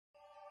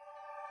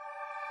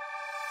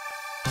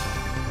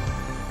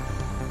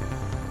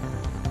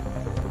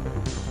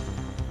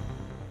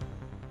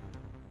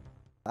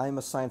I'm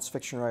a science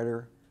fiction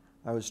writer.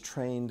 I was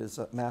trained as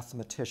a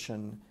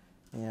mathematician,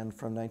 and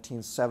from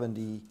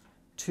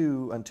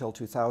 1972 until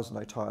 2000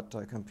 I taught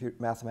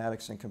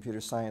mathematics and computer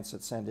science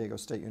at San Diego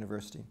State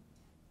University.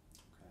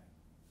 Okay.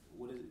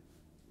 What is,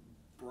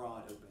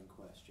 broad open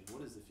question,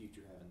 what does the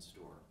future have in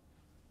store?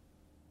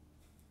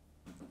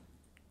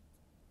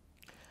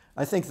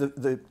 I think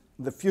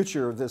the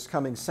future of this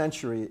coming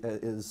century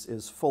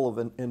is full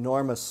of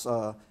enormous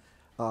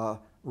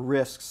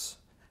risks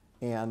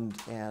and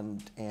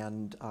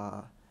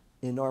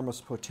enormous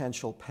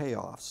potential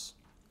payoffs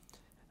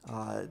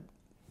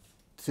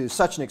to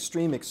such an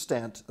extreme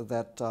extent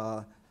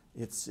that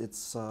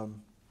it's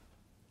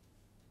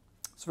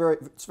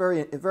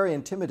very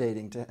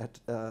intimidating.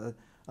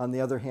 On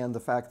the other hand, the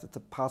fact that the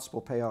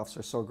possible payoffs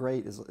are so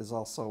great is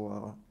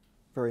also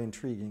very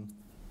intriguing.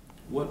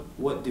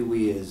 What do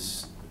we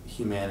as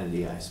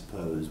humanity, I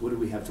suppose, what do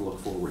we have to look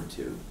forward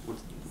to?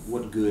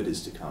 What good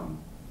is to come?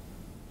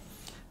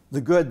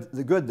 The good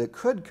that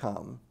could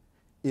come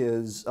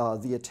is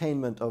the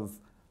attainment of,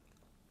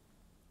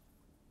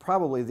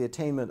 probably the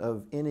attainment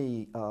of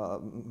any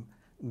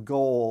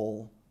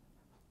goal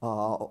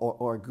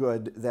or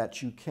good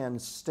that you can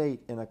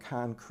state in a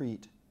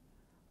concrete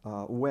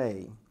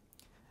way.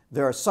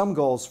 There are some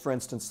goals, for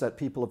instance, that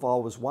people have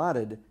always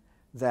wanted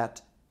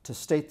that to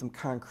state them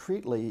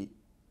concretely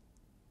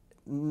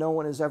no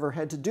one has ever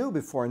had to do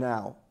before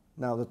now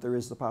that there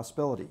is the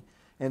possibility.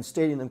 And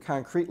stating them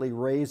concretely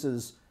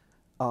raises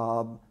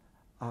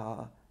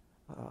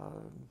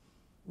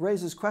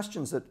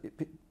questions that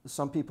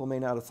some people may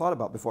not have thought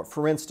about before.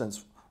 For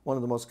instance, one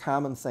of the most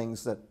common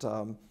things that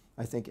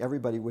I think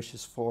everybody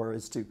wishes for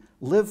is to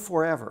live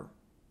forever.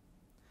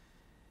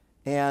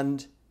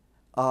 And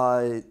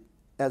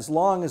as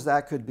long as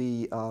that could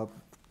be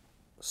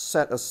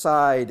set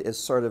aside as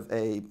sort of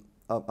a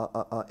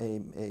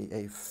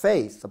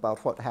faith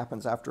about what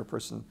happens after a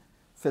person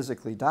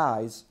physically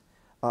dies,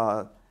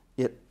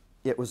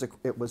 it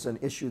was an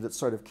issue that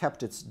sort of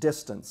kept its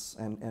distance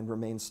and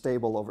remained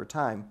stable over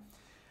time.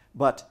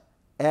 But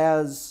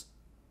as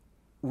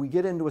we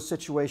get into a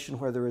situation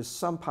where there is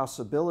some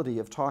possibility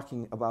of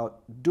talking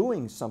about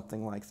doing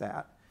something like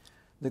that,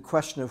 the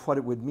question of what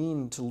it would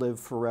mean to live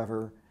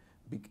forever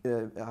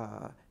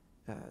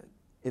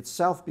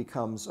itself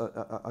becomes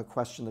a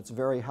question that's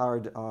very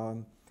hard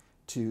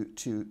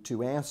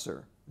to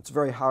answer. It's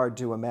very hard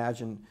to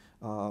imagine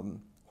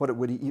what it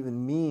would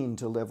even mean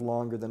to live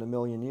longer than 1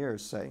 million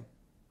years, say,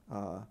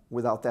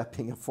 without that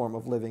being a form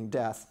of living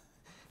death.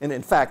 And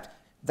in fact,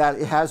 that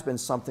has been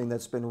something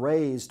that's been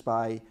raised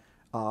by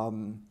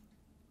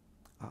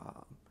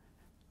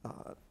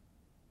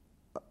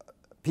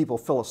people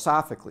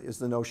philosophically, is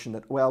the notion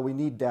that, well, we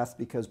need death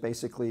because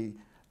basically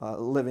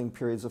living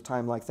periods of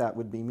time like that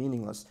would be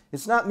meaningless.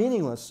 It's not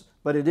meaningless,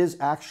 but it is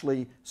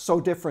actually so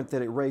different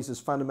that it raises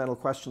fundamental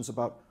questions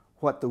about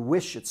what the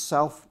wish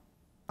itself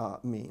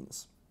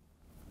means.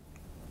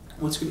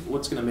 What's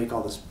going to make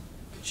all this?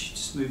 Could you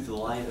just move the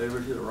light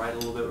over to the right a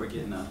little bit? We're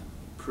getting a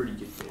pretty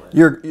good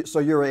delay. So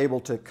you're able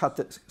to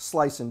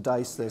slice and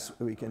dice this.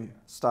 We can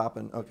stop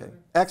and, okay.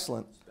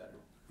 Excellent.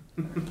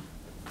 Yeah,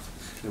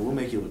 we'll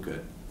make you look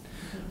good.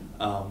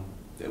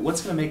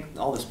 What's going to make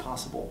all this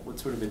possible? What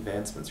sort of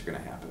advancements are going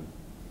to happen?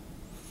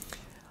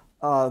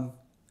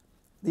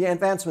 The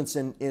advancements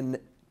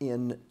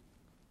in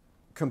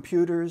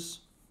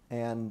computers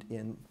and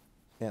in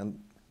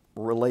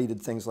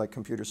related things like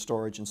computer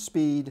storage and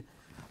speed,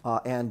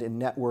 and in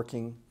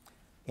networking,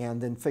 and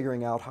then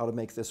figuring out how to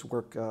make this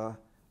work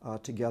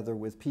together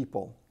with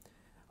people.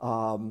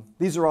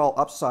 These are all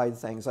upside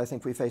things. I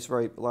think we face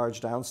very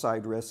large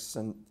downside risks,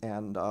 and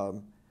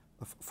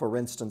for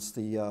instance,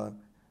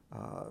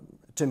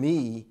 to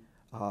me,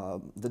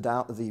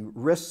 the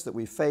risks that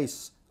we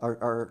face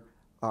are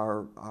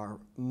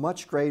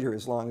much greater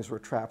as long as we're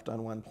trapped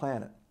on one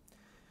planet.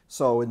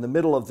 So in the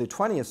middle of the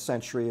 20th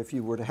century, if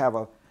you were to have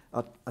a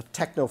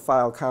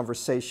technophile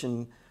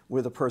conversation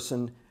with a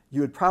person,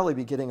 you would probably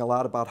be getting a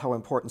lot about how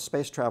important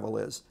space travel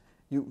is.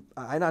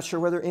 I'm not sure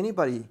whether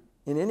anybody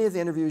in any of the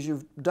interviews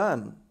you've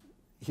done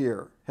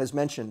here has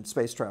mentioned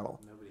space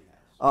travel. Nobody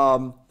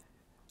has.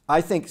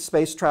 I think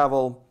space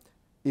travel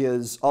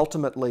is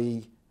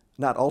ultimately,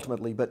 not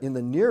ultimately, but in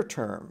the near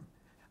term,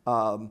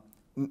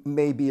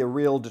 may be a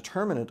real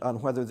determinant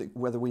on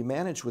whether we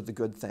manage with the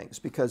good things.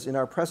 Because in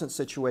our present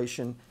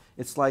situation,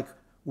 it's like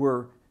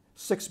we're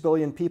 6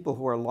 billion people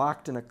who are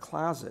locked in a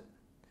closet.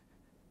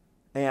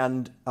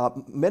 And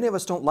many of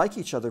us don't like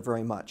each other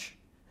very much.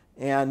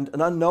 And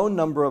an unknown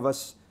number of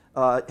us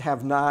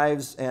have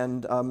knives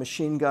and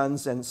machine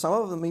guns, and some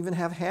of them even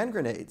have hand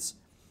grenades.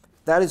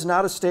 That is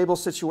not a stable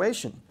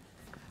situation.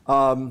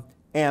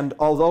 And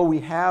although we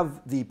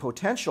have the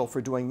potential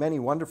for doing many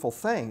wonderful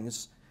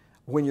things,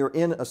 when you're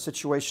in a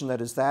situation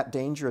that is that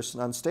dangerous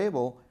and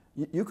unstable,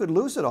 you could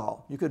lose it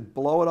all. You could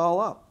blow it all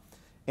up.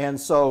 And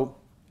so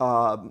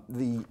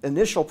the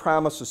initial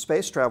promise of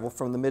space travel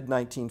from the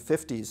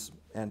mid-1950s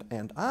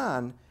and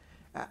on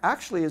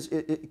actually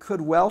it could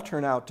well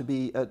turn out to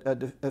be a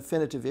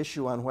definitive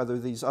issue on whether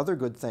these other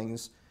good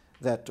things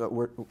that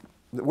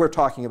that we're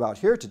talking about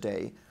here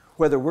today,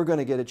 whether we're going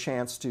to get a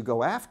chance to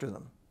go after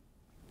them.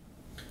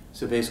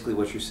 So basically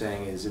what you're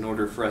saying is in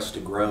order for us to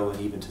grow and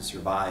even to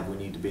survive, we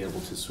need to be able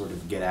to sort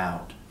of get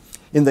out.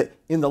 In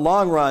the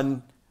long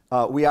run,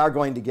 we are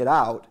going to get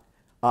out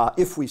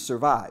if we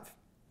survive.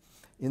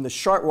 In the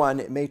short run,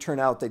 it may turn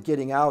out that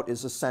getting out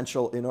is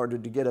essential in order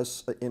to give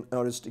us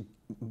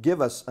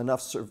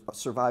enough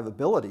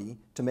survivability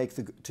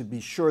to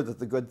be sure that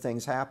the good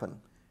things happen.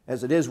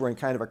 As it is, we're in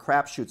kind of a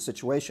crapshoot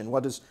situation.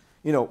 What is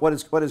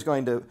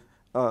going to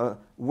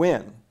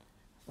win?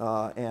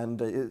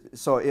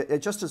 So it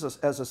just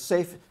as a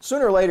safe.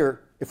 Sooner or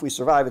later, if we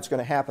survive, it's going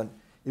to happen.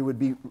 It would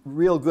be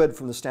real good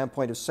from the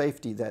standpoint of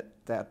safety that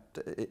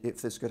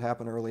if this could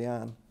happen early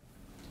on.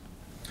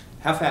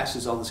 How fast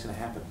is all this going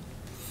to happen?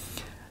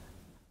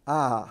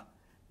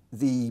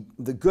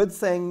 The good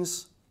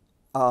things,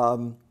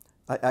 I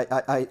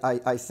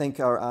think,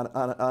 are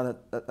on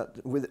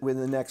within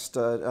the next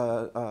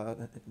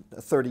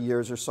 30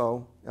 years or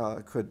so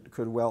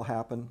could well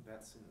happen.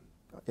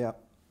 Yeah.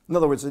 In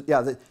other words,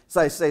 yeah. As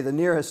I say, the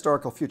near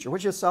historical future,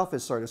 which itself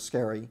is sort of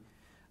scary.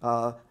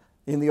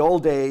 In the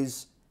old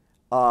days,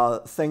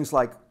 things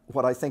like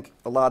what I think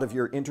a lot of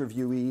your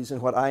interviewees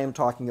and what I am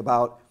talking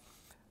about,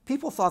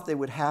 people thought they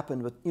would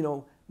happen, but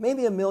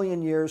maybe 1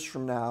 million years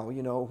from now,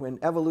 when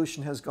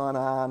evolution has gone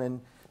on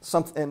and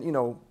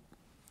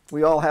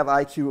we all have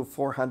IQ of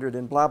 400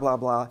 and blah, blah,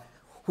 blah.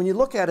 When you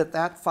look at it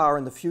that far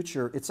in the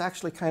future, it's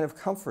actually kind of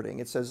comforting.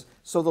 It says,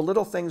 so the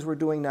little things we're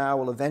doing now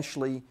will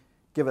eventually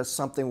give us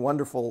something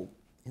wonderful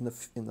in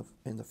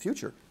the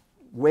future,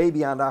 way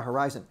beyond our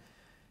horizon.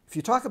 If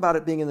you talk about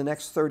it being in the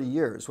next 30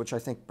 years, which I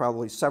think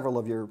probably several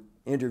of your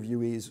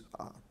interviewees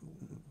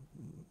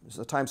is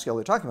the time scale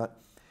they're talking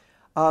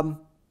about,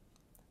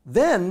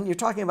 then you're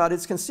talking about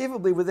it's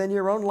conceivably within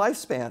your own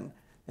lifespan.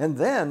 And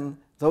then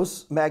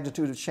those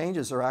magnitude of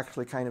changes are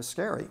actually kind of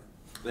scary.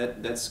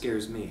 That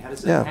scares me. How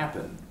does that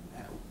happen?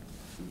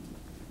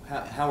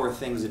 How are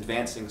things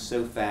advancing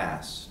so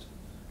fast?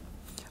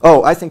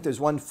 Oh, I think there's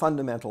one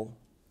fundamental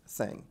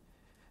thing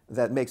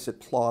that makes it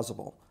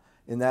plausible,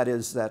 and that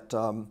is that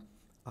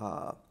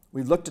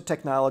we've looked at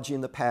technology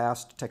in the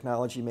past.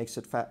 Technology makes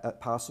it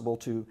possible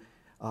to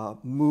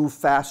move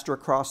faster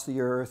across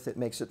the earth. It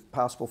makes it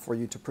possible for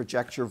you to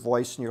project your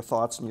voice and your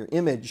thoughts and your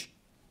image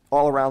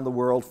all around the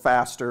world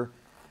faster.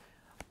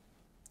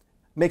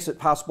 Makes it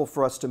possible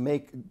for us to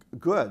make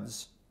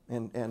goods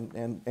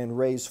and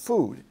raise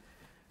food.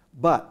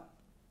 But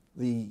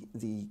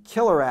the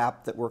killer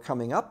app that we're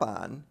coming up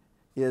on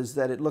is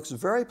that it looks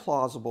very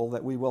plausible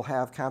that we will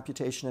have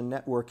computation and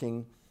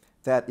networking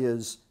that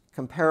is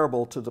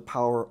comparable to the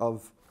power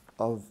of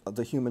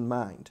the human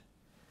mind.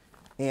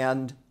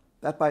 And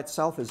that by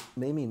itself is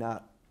maybe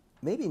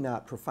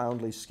not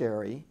profoundly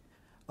scary,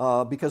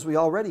 because we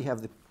already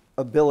have the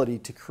ability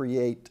to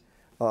create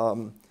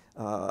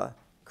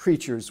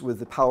creatures with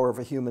the power of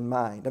a human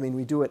mind. I mean,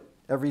 we do it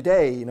every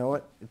day.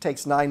 It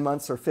takes 9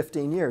 months or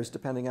 15 years,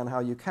 depending on how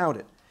you count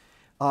it.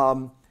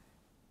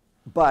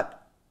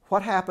 But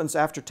what happens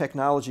after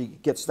technology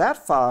gets that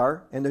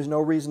far, and there's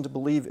no reason to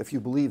believe, if you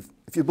believe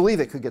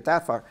it could get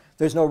that far,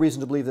 there's no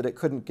reason to believe that it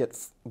couldn't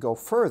go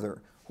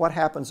further. What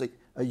happens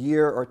a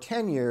year or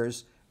 10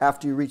 years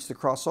after you reach the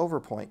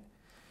crossover point?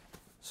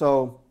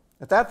 So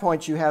at that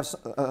point, you have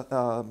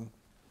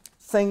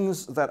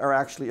things that are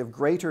actually of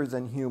greater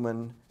than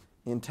human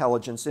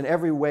intelligence in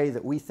every way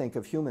that we think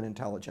of human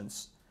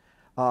intelligence.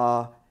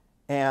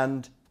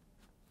 And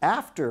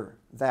after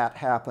that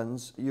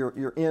happens,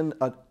 you're in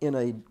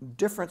a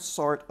different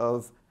sort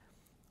of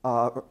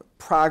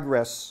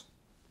progress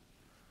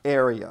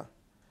area.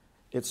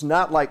 It's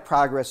not like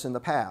progress in the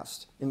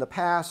past. In the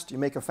past, you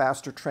make a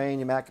faster train,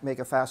 you make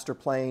a faster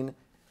plane.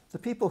 The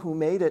people who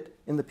made it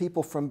and the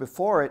people from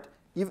before it,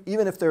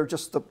 even if they're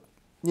just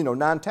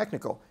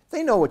non-technical,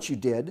 they know what you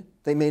did.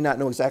 They may not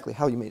know exactly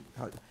how you made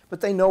it,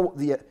 but they know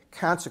the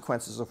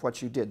consequences of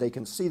what you did. They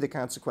can see the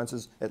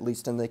consequences, at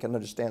least, and they can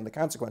understand the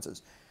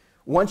consequences.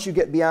 Once you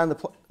get beyond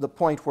the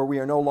point where we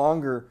are no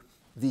longer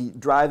the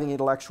driving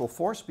intellectual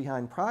force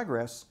behind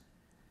progress,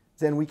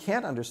 then we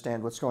can't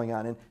understand what's going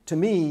on. And to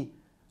me,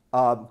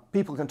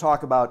 people can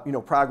talk about,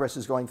 progress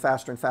is going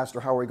faster and faster.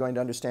 How are we going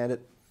to understand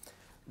it?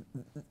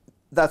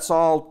 That's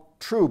all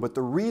true, but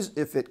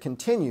if it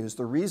continues,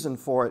 the reason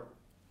for it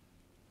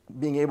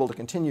being able to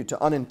continue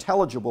to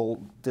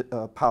unintelligible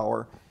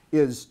power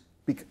is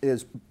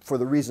for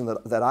the reason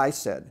that I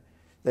said.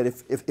 That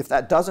if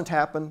that doesn't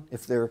happen,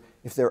 if there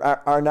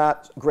are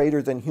not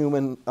greater than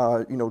human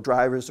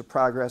drivers of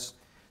progress,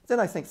 then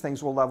I think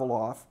things will level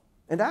off.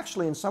 And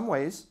actually, in some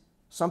ways,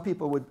 some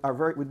people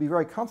would be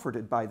very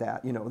comforted by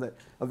that. That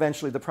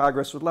eventually the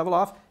progress would level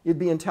off. It'd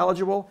be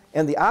intelligible,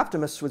 and the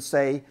optimists would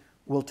say,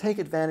 "We'll take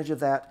advantage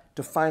of that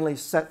to finally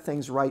set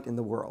things right in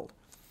the world."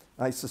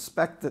 I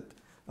suspect that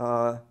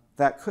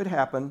that could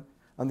happen.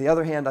 On the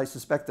other hand, I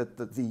suspect that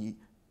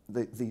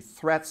the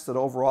threats that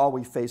overall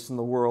we face in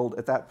the world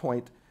at that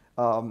point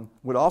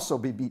would also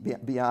be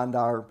beyond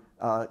our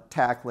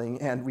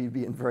tackling, and we'd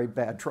be in very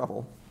bad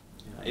trouble.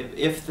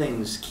 If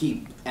things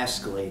keep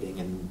escalating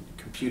and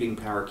computing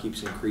power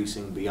keeps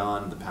increasing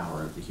beyond the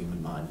power of the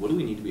human mind, what do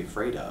we need to be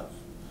afraid of?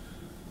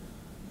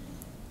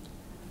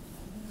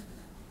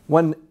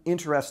 One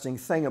interesting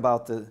thing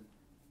about the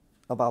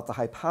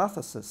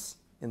hypothesis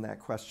in that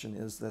question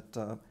is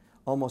that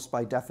almost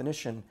by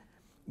definition,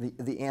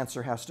 the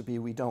answer has to be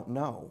we don't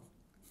know.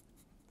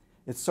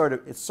 It's sort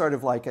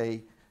of like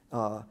a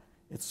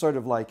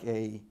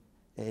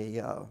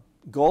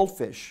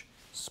goldfish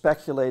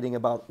speculating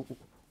about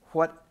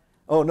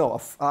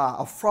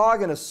a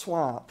frog in a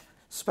swamp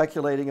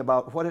speculating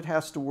about what it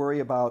has to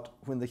worry about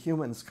when the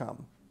humans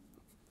come.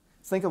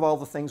 Think of all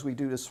the things we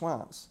do to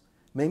swamps.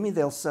 Maybe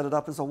they'll set it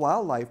up as a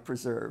wildlife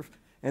preserve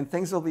and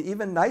things will be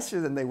even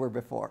nicer than they were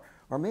before.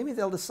 Or maybe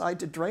they'll decide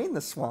to drain the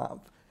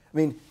swamp. I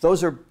mean,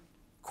 those are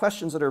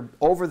questions that are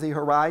over the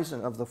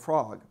horizon of the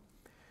frog.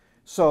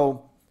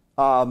 So,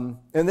 and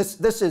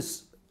this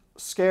is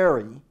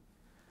scary.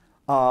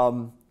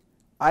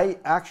 I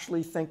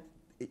actually think,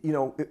 you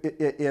know,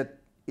 it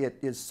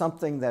is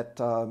something that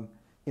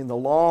in the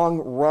long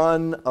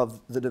run of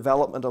the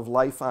development of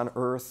life on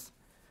Earth,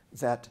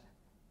 that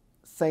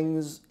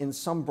things in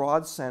some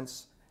broad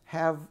sense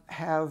there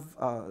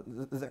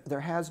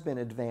has been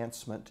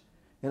advancement.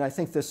 And I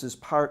think this is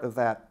part of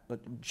that,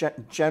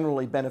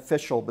 generally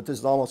beneficial, but this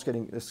is almost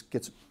this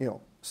gets, you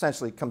know,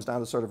 essentially comes down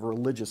to sort of a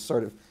religious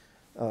sort of,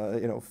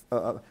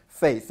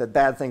 faith that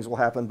bad things will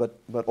happen,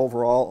 but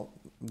overall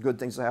good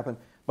things will happen.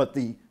 But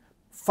the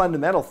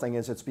fundamental thing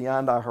is it's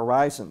beyond our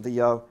horizon.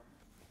 The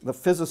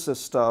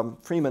physicist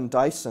Freeman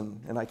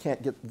Dyson, and I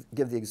can't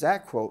give the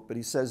exact quote, but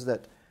he says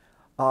that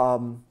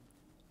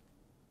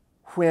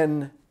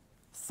when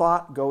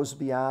thought goes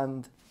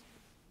beyond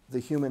the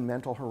human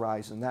mental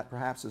horizon, that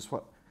perhaps is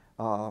what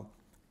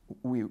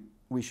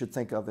we should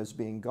think of as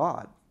being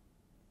God.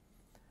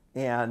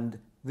 And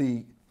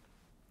the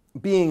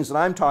beings that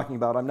I'm talking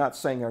about, I'm not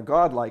saying are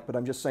godlike, but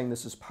I'm just saying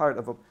this is part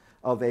of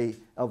a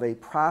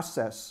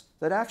process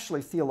that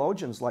actually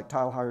theologians like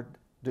Teilhard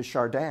de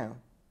Chardin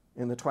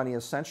in the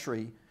 20th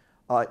century,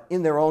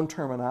 in their own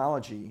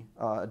terminology,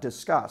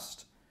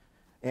 discussed.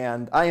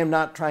 And I am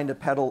not trying to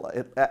peddle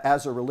it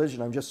as a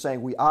religion. I'm just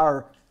saying we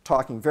are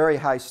talking very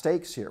high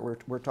stakes here.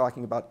 We're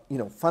talking about, you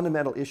know,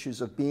 fundamental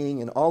issues of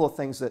being and all the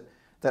things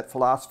that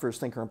philosophers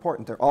think are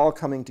important. They're all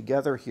coming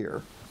together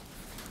here.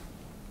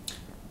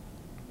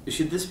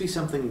 Should this be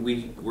something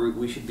we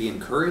should be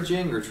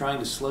encouraging or trying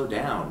to slow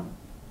down?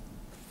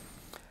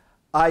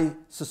 I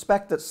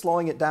suspect that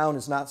slowing it down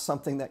is not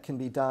something that can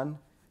be done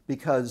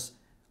because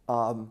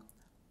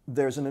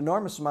there's an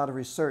enormous amount of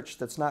research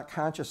that's not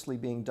consciously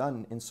being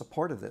done in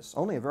support of this.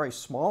 Only a very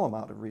small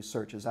amount of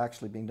research is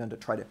actually being done to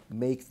try to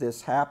make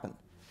this happen.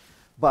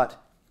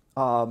 But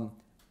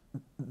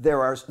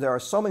there are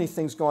so many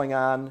things going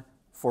on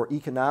for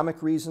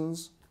economic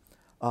reasons,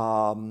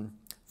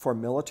 for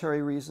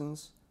military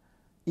reasons,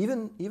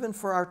 even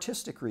for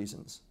artistic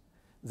reasons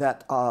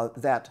that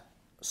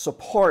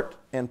support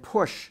and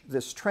push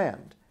this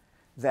trend.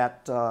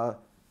 That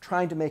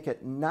trying to make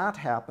it not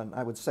happen,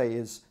 I would say,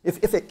 is,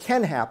 if it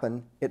can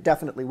happen, it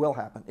definitely will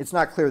happen. It's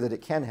not clear that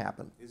it can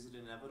happen. Is it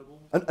inevitable?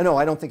 No,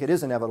 I don't think it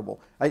is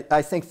inevitable.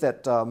 I think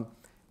that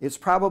it's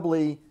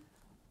probably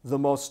the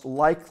most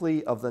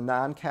likely of the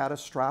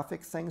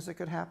non-catastrophic things that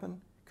could happen.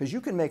 Because you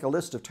can make a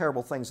list of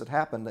terrible things that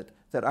happen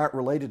that aren't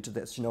related to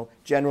this. You know,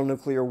 general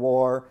nuclear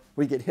war,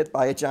 we get hit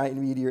by a giant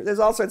meteor. There's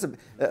all sorts of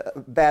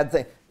bad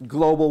things.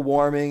 Global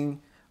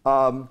warming.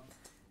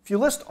 If you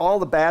list all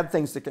the bad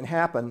things that can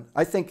happen,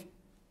 I think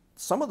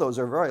some of those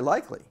are very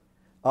likely.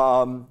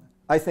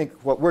 I think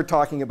what we're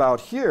talking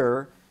about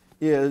here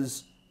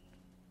is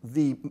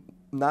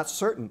not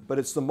certain, but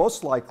it's the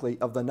most likely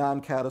of the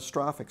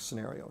non-catastrophic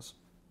scenarios.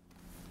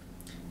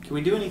 Can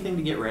we do anything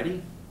to get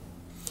ready?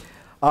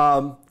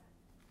 I'm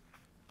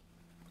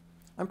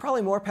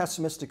probably more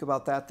pessimistic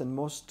about that than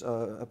most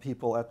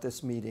people at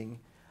this meeting.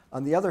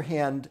 On the other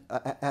hand,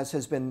 as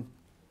has been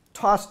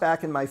tossed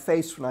back in my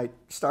face when I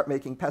start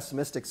making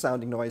pessimistic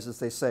sounding noises,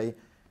 they say,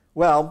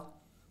 well,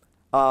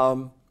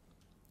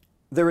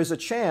 there is a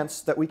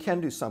chance that we can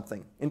do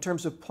something in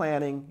terms of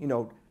planning, you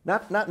know,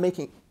 not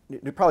making,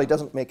 it probably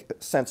doesn't make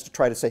sense to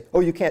try to say, oh,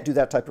 you can't do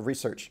that type of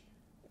research.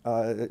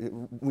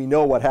 We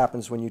know what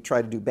happens when you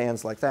try to do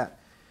bans like that.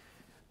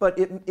 But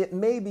it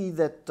may be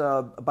that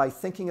by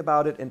thinking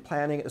about it and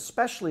planning it,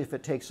 especially if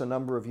it takes a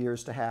number of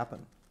years to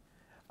happen,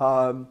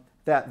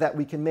 that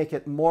we can make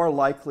it more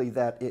likely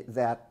that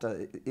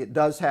it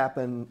does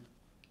happen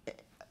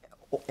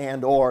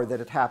and or that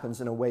it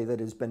happens in a way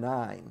that is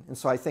benign. And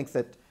so I think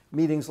that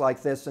meetings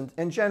like this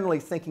and generally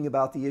thinking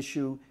about the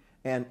issue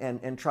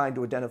and trying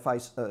to identify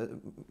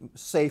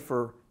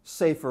safer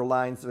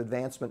lines of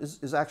advancement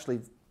is actually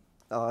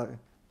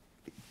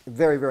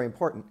very, very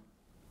important.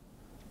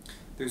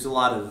 There's a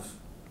lot of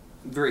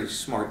very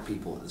smart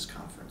people at this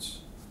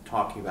conference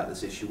talking about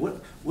this issue.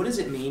 What does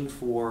it mean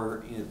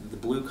for, you know, the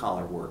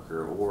blue-collar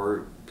worker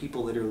or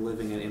people that are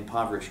living in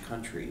impoverished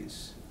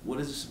countries? What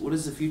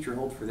does the future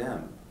hold for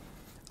them?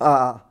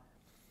 I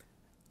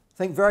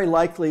think very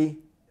likely,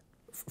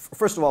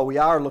 first of all, we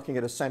are looking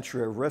at a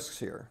century of risks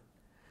here.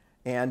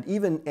 And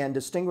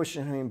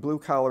distinguishing between blue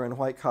collar and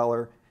white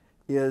collar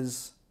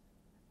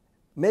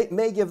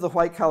may give the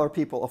white collar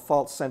people a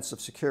false sense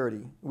of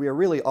security. We are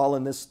really all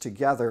in this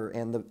together,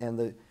 and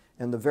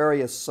the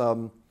various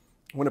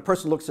when a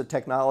person looks at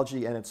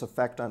technology and its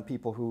effect on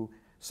people who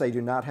say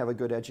do not have a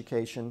good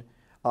education,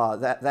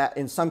 that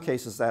in some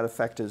cases that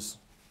effect is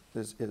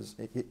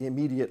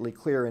immediately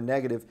clear and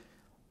negative.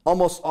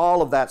 Almost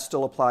all of that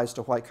still applies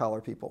to white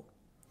collar people,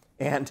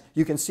 and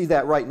you can see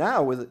that right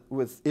now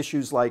with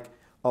issues like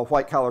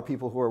white collar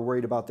people who are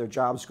worried about their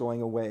jobs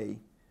going away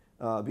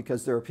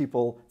because there are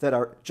people that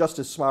are just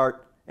as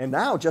smart and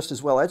now just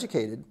as well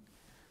educated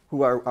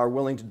who are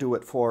willing to do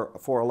it for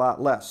a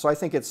lot less. So I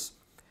think it's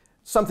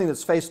something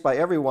that's faced by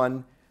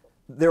everyone.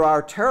 There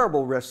are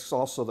terrible risks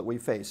also that we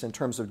face in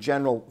terms of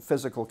general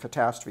physical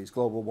catastrophes,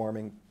 global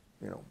warming,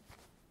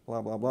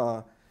 blah, blah,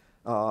 blah.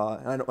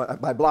 And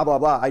by blah, blah,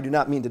 blah, I do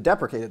not mean to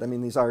deprecate it. I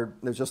mean,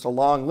 there's just a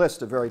long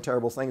list of very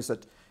terrible things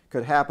that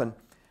could happen.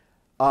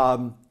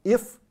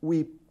 If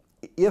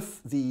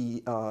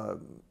the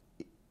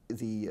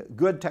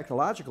good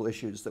technological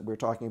issues that we're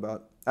talking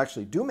about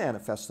actually do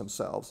manifest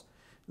themselves,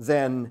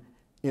 then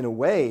in a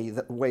way,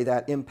 the way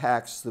that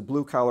impacts the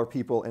blue-collar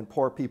people and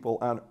poor people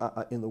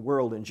in the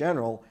world in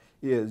general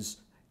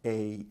is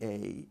a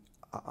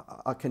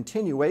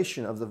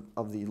continuation of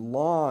the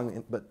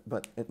long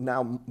but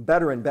now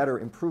better and better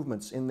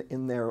improvements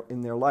in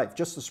their life.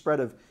 Just the spread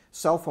of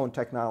cell phone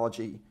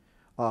technology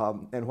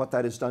and what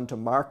that has done to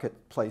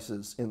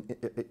marketplaces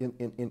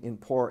in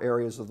poor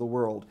areas of the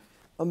world.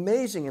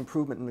 Amazing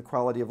improvement in the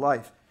quality of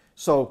life.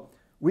 So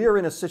we are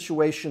in a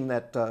situation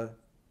that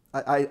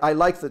I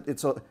like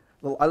that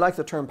I like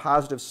the term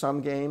positive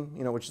sum game,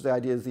 which is the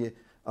idea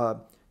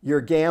of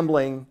you're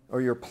gambling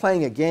or you're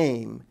playing a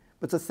game,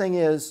 but the thing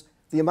is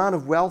the amount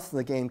of wealth in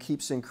the game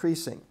keeps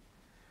increasing.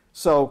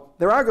 So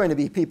there are going to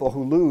be people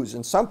who lose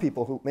and some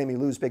people who maybe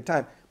lose big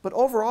time, but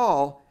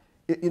overall,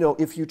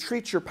 if you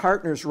treat your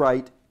partners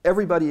right,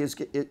 everybody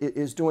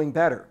is doing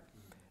better.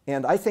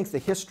 And I think the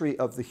history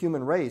of the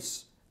human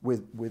race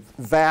with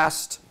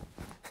vast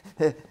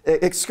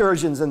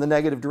excursions in the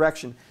negative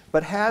direction,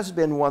 but has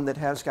been one that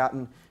has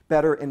gotten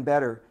better and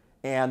better.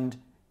 And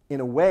in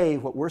a way,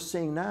 what we're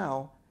seeing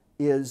now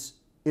is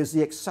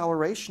the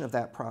acceleration of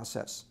that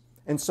process.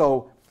 And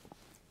so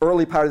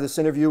early part of this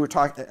interview, we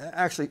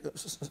actually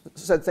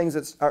said things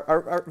that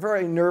are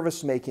very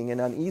nervous-making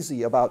and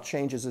uneasy about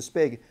changes this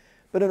big.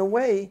 But in a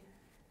way,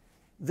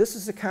 this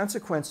is a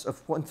consequence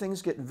of when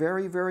things get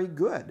very, very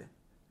good.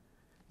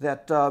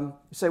 That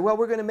say, well,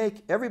 we're going to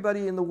make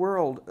everybody in the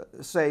world,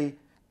 say,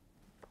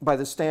 by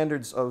the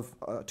standards of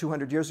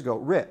 200 years ago,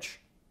 rich.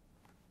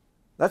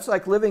 That's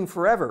like living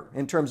forever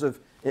in terms of,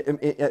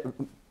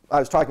 I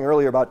was talking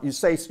earlier about, you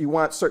say you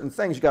want certain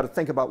things, you've got to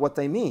think about what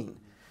they mean.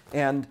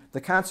 And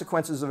the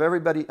consequences of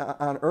everybody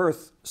on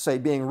Earth, say,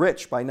 being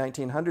rich by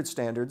 1900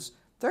 standards,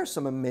 there are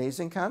some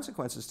amazing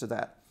consequences to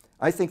that.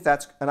 I think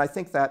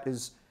that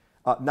is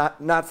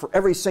not for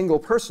every single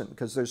person,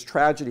 because there's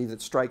tragedy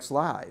that strikes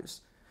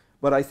lives.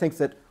 But I think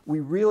that we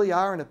really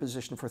are in a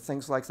position for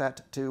things like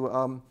that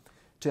to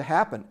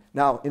happen.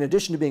 Now, in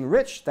addition to being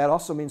rich, that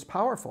also means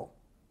powerful.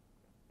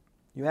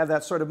 You have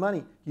that sort of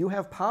money, you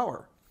have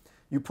power.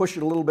 You push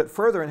it a little bit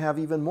further and have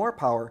even more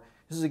power.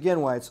 This is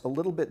again why it's a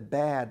little bit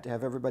bad to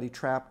have everybody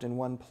trapped in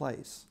one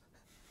place.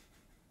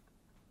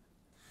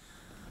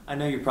 I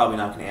know you're probably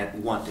not going to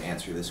want to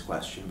answer this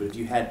question, but if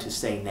you had to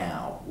say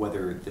now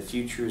whether the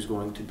future is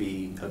going to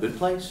be a good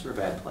place or a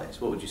bad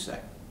place, what would you say?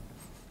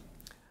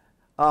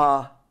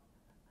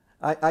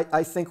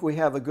 I think we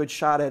have a good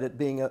shot at it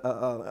being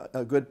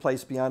a good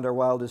place beyond our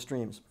wildest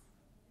dreams.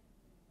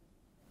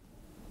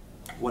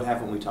 What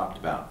haven't we talked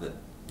about that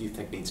you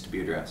think needs to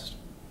be addressed?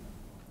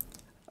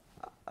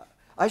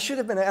 I should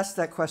have been asked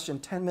that question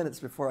 10 minutes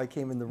before I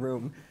came in the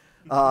room.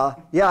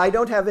 Yeah, I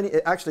don't have any,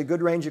 actually,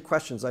 good range of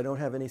questions. I don't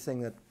have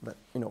anything that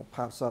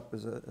pops up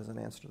as an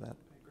answer to that.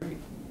 Great.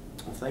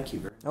 Well, thank you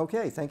very much.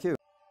 Okay, thank you.